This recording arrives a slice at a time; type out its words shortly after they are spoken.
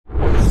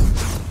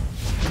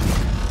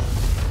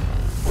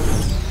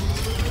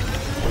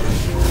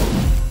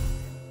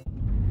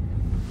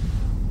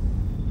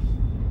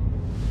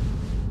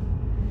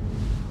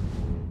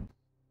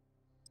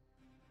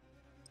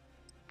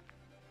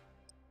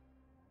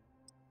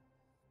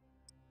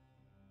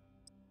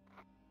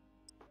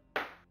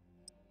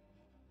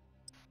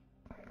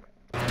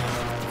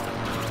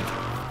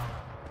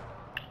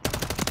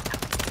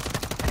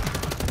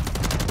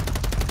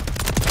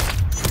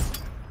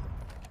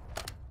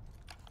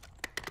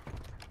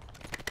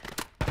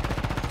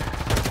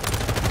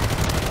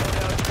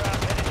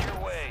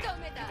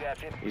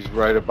He's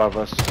right above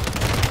us.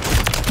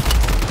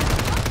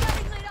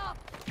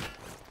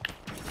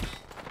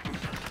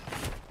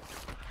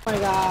 Oh my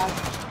god.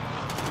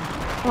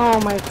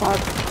 Oh my fuck.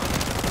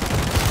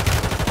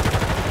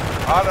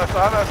 On us,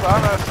 on us,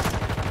 on us.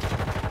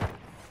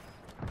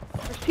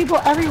 There's people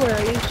everywhere.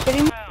 Are you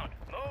shitting me?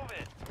 Move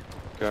it.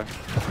 Okay.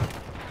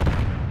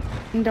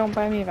 And don't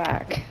buy me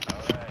back.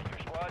 Alright, your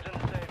squad's in the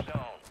safe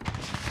zone.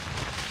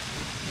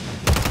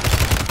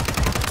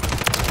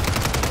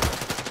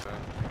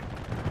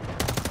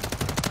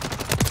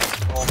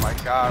 Oh my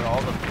god,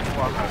 all the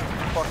people on that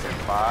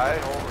fucking buy.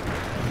 Holy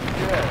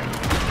shit.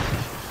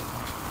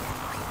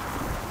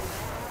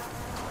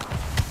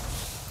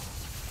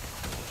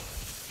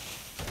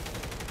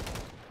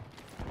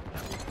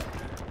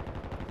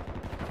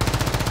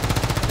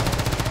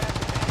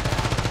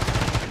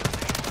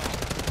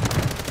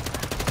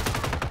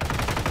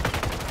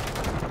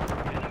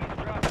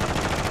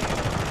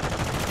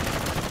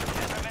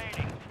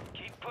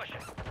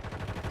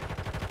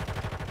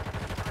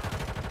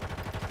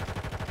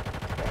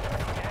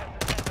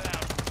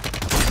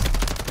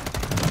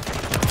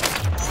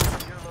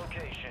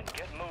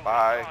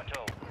 Bye.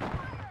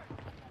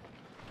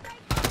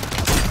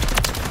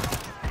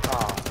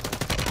 Oh.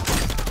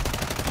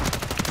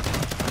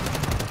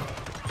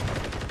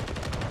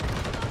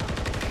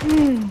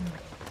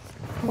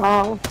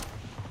 Wow.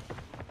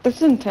 This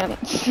is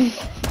intense.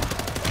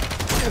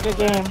 What a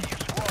game.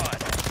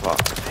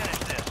 Fuck.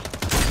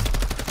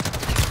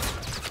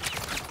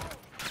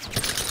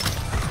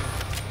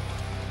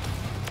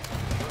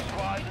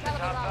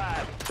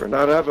 For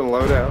not having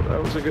loadout,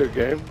 that was a good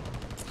game.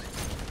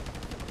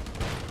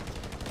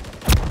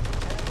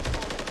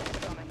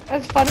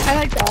 That's fun. I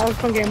like that. That was a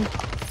fun game.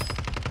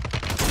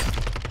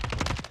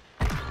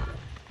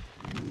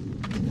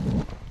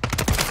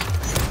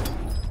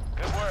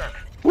 Good work.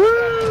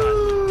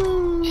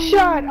 Woo!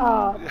 Shut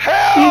up.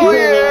 Hell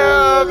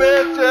yeah,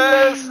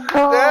 bitches!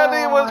 Oh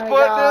Daddy was my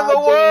putting in the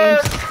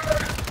work!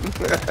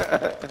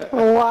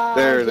 Wow.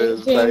 There it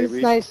is, James,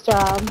 baby. nice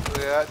job.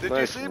 Yeah, did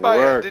Nice you see my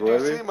work, did you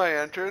Libby. see my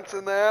entrance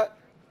in that?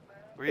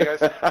 Were you guys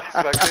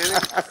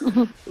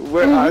spectating?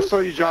 Where, I saw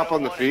you drop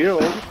on the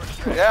field.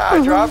 Yeah,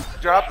 I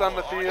dropped on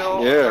the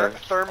field. Yeah.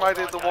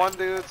 Thermited the one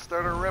dude,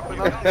 started ripping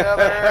up the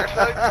other.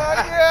 Like, oh,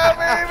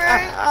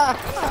 yeah,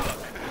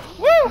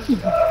 baby!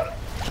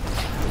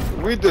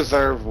 Woo! We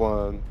deserve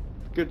one.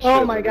 Good shit.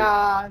 Oh my Libby.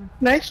 god.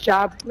 Nice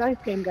job. Nice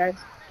game, guys.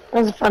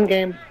 That was a fun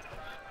game.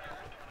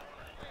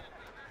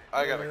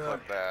 I gotta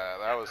clip that.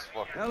 That was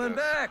fucking Hell and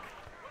pissed. back.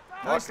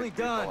 Fucking Nicely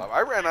people done. up.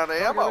 I ran out of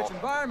ammo Rich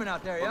environment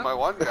out there, with yeah? my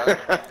one gun.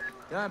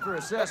 Time for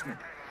assessment.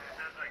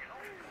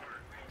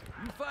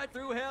 You fight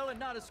through hell and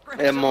not a scratch.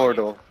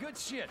 Immortal. Good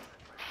shit.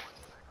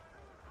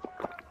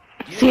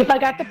 See if I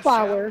got the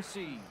flower.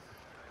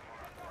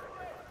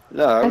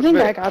 No, that I was think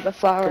me. I got the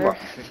flower. Come on.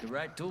 Pick the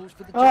right tools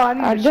for the Oh, job.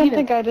 I don't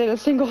think I did a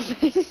single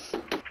thing.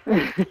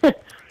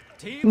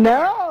 Team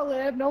No,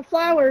 Liv, no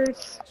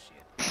flowers.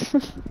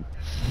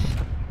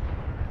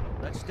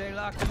 Let's stay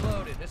locked and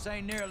loaded. This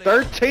ain't nearly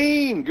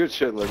 13! Good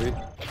shit, Libby.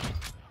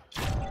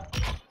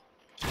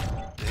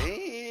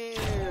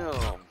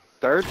 Damn.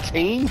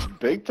 13?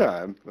 Big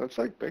time. That's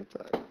like big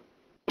time.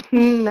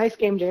 Nice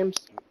game, James.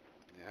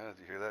 Yeah, did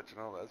you hear that,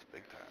 Janelle? That's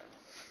big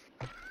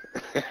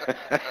time.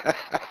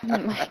 Oh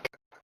my